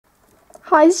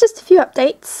Hi, it's just a few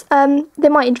updates. They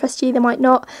might interest you, they might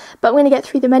not, but I'm going to get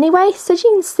through them anyway. So as you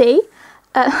can see,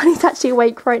 Honey's actually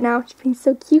awake right now. She's being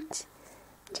so cute.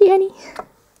 Gee, Honey.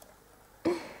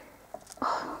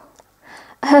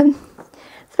 So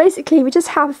basically, we just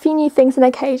have a few new things in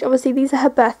her cage. Obviously, these are her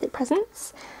birthday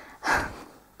presents.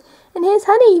 And here's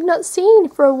Honey, you've not seen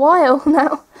for a while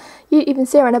now. You didn't even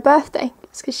see her on her birthday.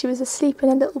 It's because she was asleep in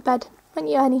a little bed. Weren't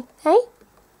you, Honey? Hey?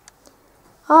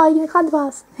 Oh, you're going to climb the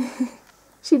bars.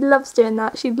 She loves doing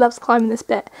that. She loves climbing this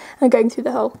bit and going through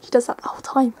the hole. She does that the whole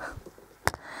time.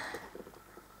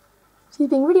 She's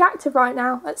being really active right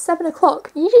now at 7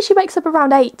 o'clock. Usually she wakes up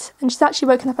around 8 and she's actually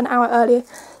woken up an hour earlier.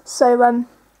 So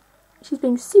she's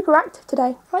being super active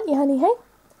today. Aren't you, Honey? Hey?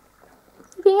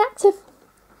 You're being active.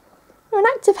 You're an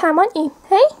active ham, aren't you?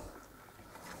 Hey?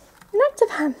 An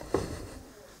active ham.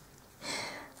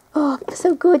 Oh, you're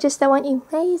so gorgeous though, aren't you?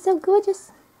 Hey, you're so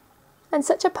gorgeous. And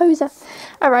such a poser.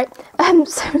 Alright, so I'm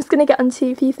just going to get onto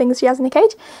a few things she has in the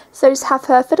cage. So just have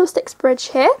her Fiddlesticks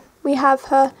bridge here. We have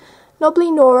her Knobbly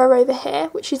Nora over here,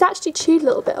 which she's actually chewed a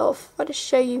little bit of. I'll just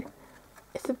show you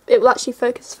if it will actually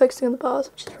focusing on the bars,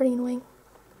 which is really annoying.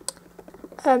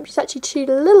 She's actually chewed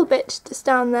a little bit just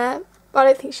down there, but I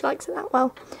don't think she likes it that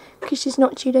well, because she's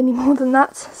not chewed any more than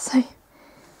that, so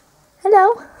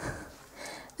hello.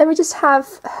 Then we just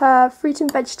have her fruit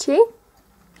and veg chew.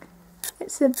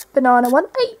 It's a banana one.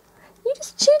 Hey, you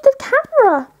just chewed the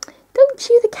camera. Don't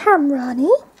chew the camera,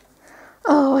 Honey.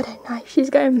 Oh, I don't know.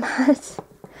 She's going mad.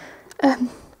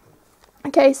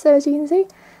 Okay, so as you can see,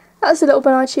 that's a little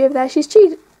banana chew over there. She's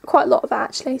chewed quite a lot of that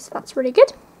actually, so that's really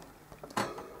good.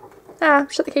 Ah,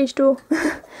 shut the cage door.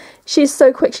 She's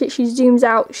so quick. She zooms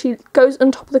out. She goes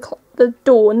on top of the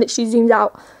door and literally zooms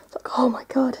out. It's like, oh my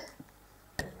god.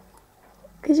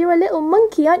 Because you're a little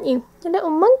monkey, aren't you? You're a little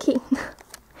monkey.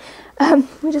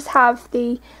 We just have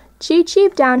the chew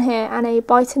tube down here and a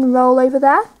bite and roll over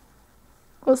there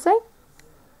also.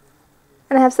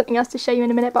 And I have something else to show you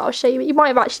in a minute, but I'll show you. You might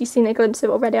have actually seen a glimpse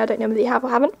of it already. I don't know whether you have or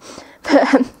haven't.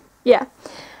 But yeah.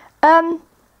 I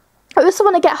also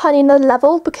want to get Honey another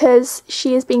level because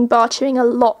she is being bar chewing a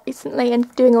lot recently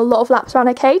and doing a lot of laps around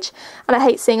her cage. And I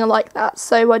hate seeing her like that.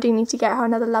 So I do need to get her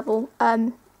another level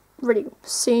really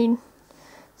soon.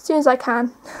 As soon as I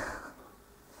can.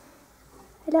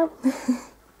 Hello.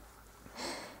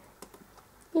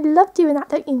 You love doing that,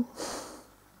 don't you?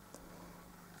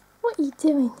 What are you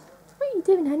doing? What are you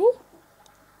doing, Honey?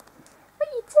 What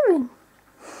are you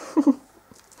doing?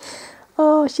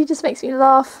 Oh, she just makes me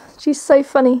laugh. She's so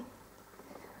funny.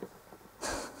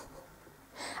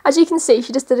 As you can see,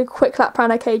 she just did a quick lap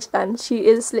around her cage then. She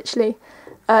is literally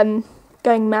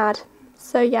going mad.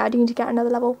 So yeah, I do need to get another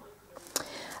level.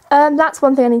 That's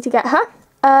one thing I need to get her.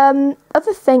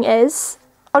 Other thing is,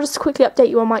 I'll just quickly update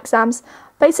you on my exams.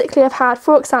 Basically, I've had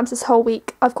 4 exams this whole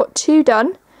week. I've got 2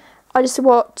 done. I just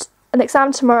got an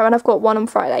exam tomorrow and I've got 1 on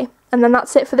Friday. And then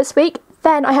that's it for this week.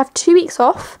 Then I have 2 weeks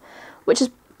off, which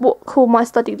is what called my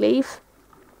study leave.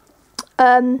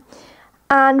 And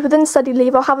within study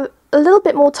leave, I'll have a little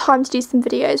bit more time to do some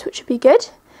videos, which would be good.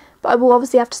 But I will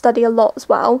obviously have to study a lot as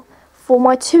well for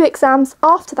my 2 exams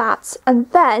after that.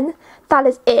 And then that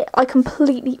is it. I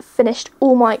completely finished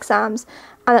all my exams.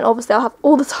 And then obviously I'll have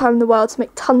all the time in the world to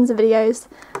make tons of videos.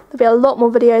 There'll be a lot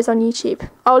more videos on YouTube.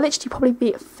 I'll literally probably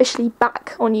be officially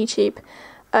back on YouTube.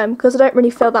 Because I don't really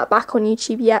feel that back on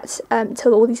YouTube yet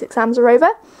until all these exams are over.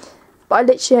 But I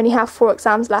literally only have 4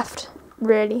 exams left.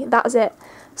 Really, that's it.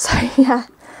 So yeah,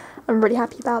 I'm really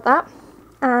happy about that.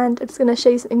 And I'm just going to show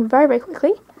you something very, very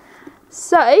quickly.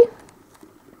 So,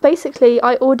 basically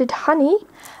I ordered Honey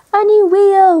a new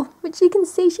wheel, which you can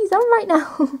see she's on right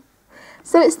now.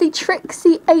 So it's the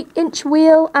Trixie 8-inch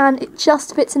wheel and it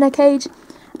just fits in her cage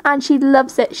and she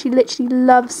loves it. She literally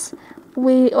loves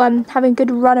having a good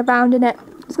run around in it.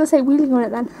 I was going to say wheeling on it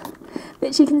then.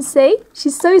 But you can see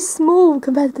she's so small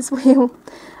compared to this wheel.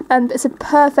 It's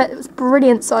it's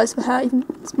brilliant size for her.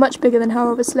 It's much bigger than her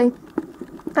obviously.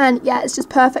 And yeah, it's just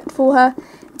perfect for her.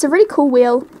 It's a really cool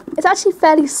wheel. It's actually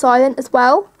fairly silent as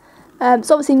well.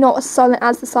 It's obviously not as silent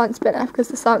as the Silent Spinner because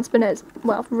the Silent Spinner is,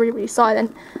 well, really, really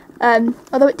silent.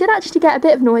 Although it did actually get a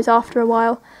bit of noise after a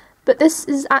while. But this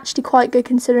is actually quite good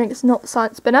considering it's not the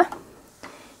Silent Spinner.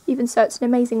 Even so, it's an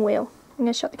amazing wheel. I'm going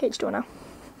to shut the cage door now.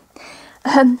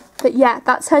 But yeah,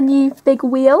 that's her new big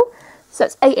wheel. So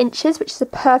it's 8 inches, which is a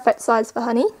perfect size for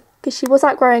Honey. Because she was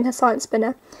outgrowing her Silent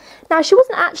Spinner. Now, she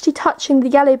wasn't actually touching the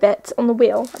yellow bit on the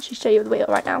wheel. I'll actually show you the wheel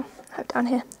right now. I have it down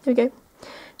here. Here we go.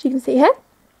 So you can see here.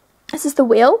 This is the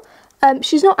wheel.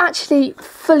 She's not actually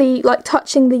fully like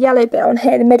touching the yellow bit on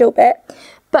here, the middle bit,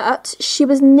 but she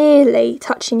was nearly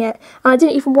touching it. And I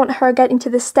didn't even want her getting to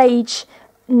the stage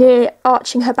near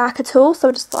arching her back at all, so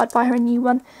I just thought I'd buy her a new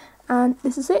one, and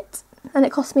this is it. And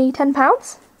it cost me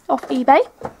 £10 off eBay.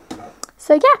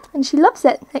 So yeah, and she loves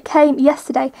it. It came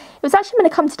yesterday. It was actually going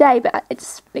to come today, but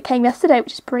it came yesterday,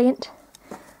 which is brilliant.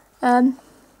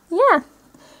 Yeah,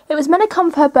 it was meant to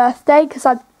come for her birthday because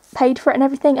I paid for it and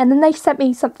everything, and then they sent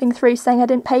me something through saying I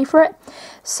didn't pay for it,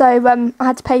 so I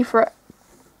had to pay for it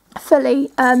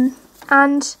fully,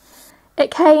 and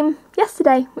it came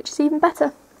yesterday, which is even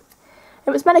better. It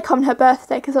was meant to come on her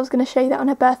birthday because I was going to show you that on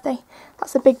her birthday.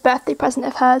 That's a big birthday present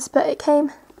of hers, but it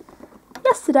came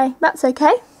yesterday. That's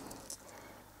okay.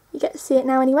 You get to see it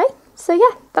now anyway. So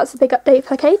yeah, that's a big update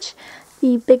for her cage.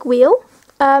 The big wheel.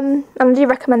 And I do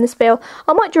recommend this wheel.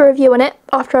 I might do a review on it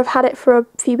after I've had it for a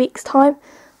few weeks' time.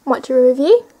 I might do a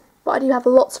review, but I do have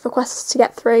lots of requests to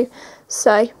get through.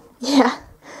 So yeah,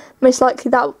 most likely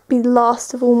that will be the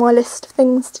last of all my list of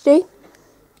things to do.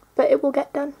 But it will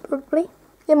get done, probably.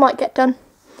 It might get done.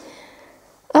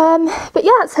 But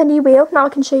yeah, that's her new wheel. Now I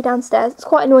can show you downstairs. It's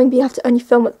quite annoying, but you have to only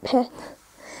film up here.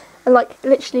 And like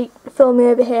literally film me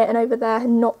over here and over there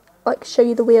and not like show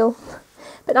you the wheel.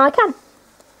 But now I can.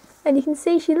 And you can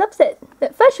see she loves it.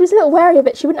 At first she was a little wary of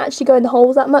it. She wouldn't actually go in the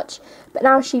holes that much. But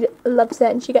now she loves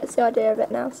it and she gets the idea of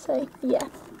it now. So yeah.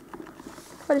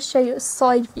 I'll just show you a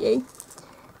side view.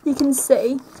 You can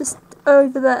see just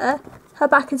over there, her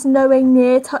back is nowhere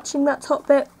near touching that top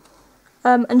bit.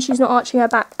 And she's not arching her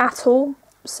back at all.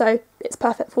 So it's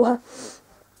perfect for her.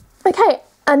 Okay,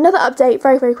 another update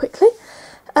very, very quickly.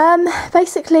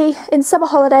 Basically, in summer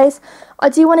holidays, I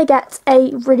do want to get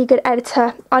a really good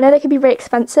editor. I know they can be really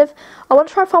expensive. I want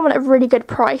to try and find one at a really good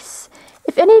price.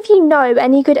 If any of you know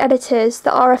any good editors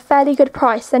that are a fairly good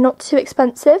price, they're not too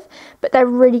expensive, but they're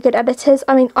really good editors.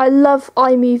 I mean, I love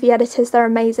iMovie editors, they're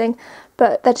amazing,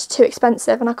 but they're just too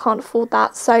expensive and I can't afford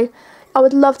that. So I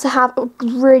would love to have a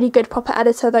really good proper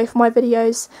editor though for my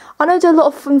videos. I know I do a lot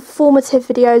of informative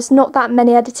videos, not that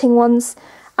many editing ones.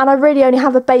 And I really only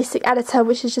have a basic editor,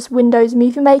 which is just Windows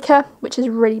Movie Maker, which is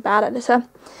a really bad editor.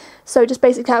 So just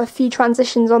basically have a few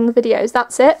transitions on the videos,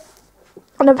 that's it.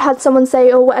 And I've had someone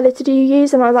say, oh, what editor do you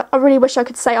use? And I was like, I really wish I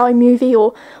could say iMovie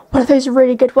or one of those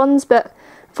really good ones, but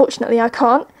fortunately I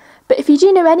can't. But if you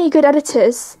do know any good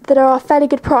editors that are a fairly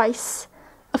good price,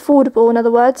 affordable in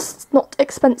other words, not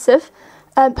expensive,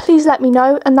 please let me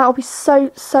know, and that'll be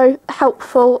so, so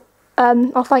helpful.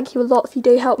 I'll thank you a lot if you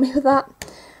do help me with that.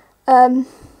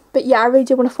 But yeah, I really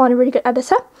do want to find a really good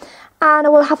editor, and I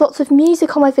will have lots of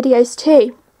music on my videos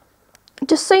too.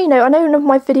 Just so you know, I know none of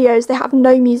my videos, they have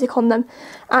no music on them,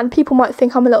 and people might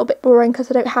think I'm a little bit boring because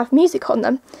I don't have music on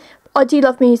them. I do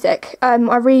love music. I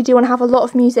really do want to have a lot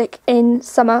of music in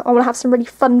summer. I want to have some really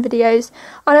fun videos.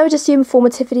 I know I just do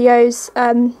informative videos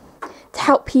to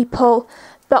help people,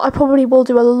 but I probably will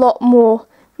do a lot more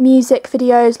music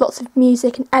videos, lots of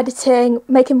music and editing,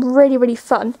 make them really, really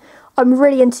fun. I'm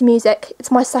really into music. It's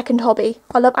my second hobby.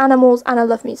 I love animals and I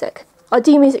love music. I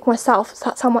do music myself, so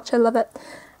that's how much I love it.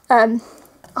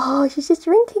 Oh, she's just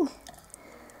drinking.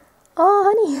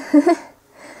 Oh,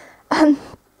 honey.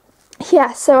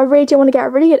 Yeah, so I really do want to get a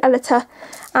really good editor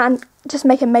and just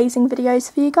make amazing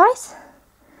videos for you guys.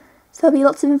 So there'll be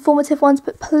lots of informative ones,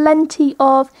 but plenty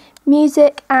of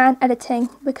music and editing,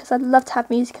 because I'd love to have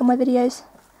music in my videos.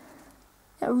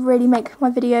 It would really make my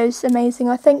videos amazing.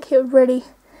 I think it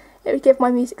would give my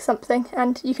music something,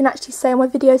 and you can actually say my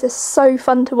videos are so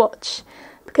fun to watch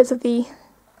because of the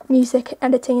music,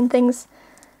 editing and things.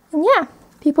 And yeah,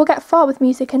 people get far with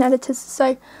music and editors,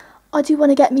 so I do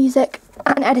want to get music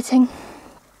and editing.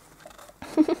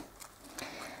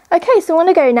 Okay, so I want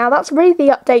to go now. That's really the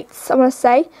updates I want to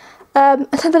say.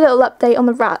 Another little update on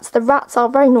the rats. The rats are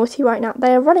very naughty right now.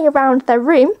 They are running around their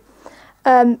room.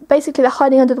 Basically, they're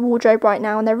hiding under the wardrobe right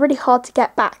now, and they're really hard to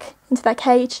get back into their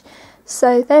cage.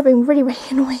 So they're being really, really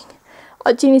annoying.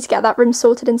 I do need to get that room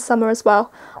sorted in summer as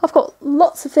well. I've got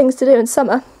lots of things to do in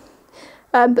summer.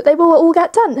 But they will all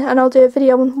get done, and I'll do a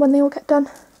video on when they all get done.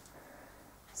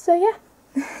 So yeah.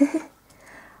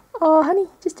 Oh honey,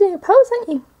 just doing a pose, aren't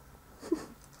you?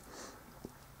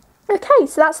 Okay,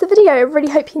 so that's the video. I really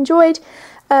hope you enjoyed.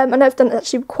 I know I've done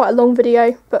actually quite a long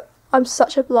video, but I'm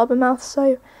such a blabbermouth,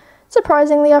 so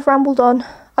surprisingly I've rambled on.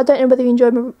 I don't know whether you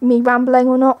enjoy me rambling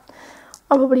or not.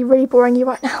 I'm probably really boring you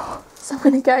right now, so I'm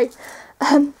going to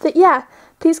go. But yeah,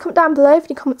 please comment down below if you have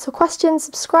any comments or questions,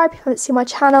 subscribe if you haven't seen my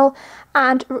channel,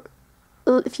 and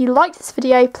if you liked this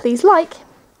video, please like.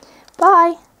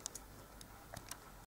 Bye!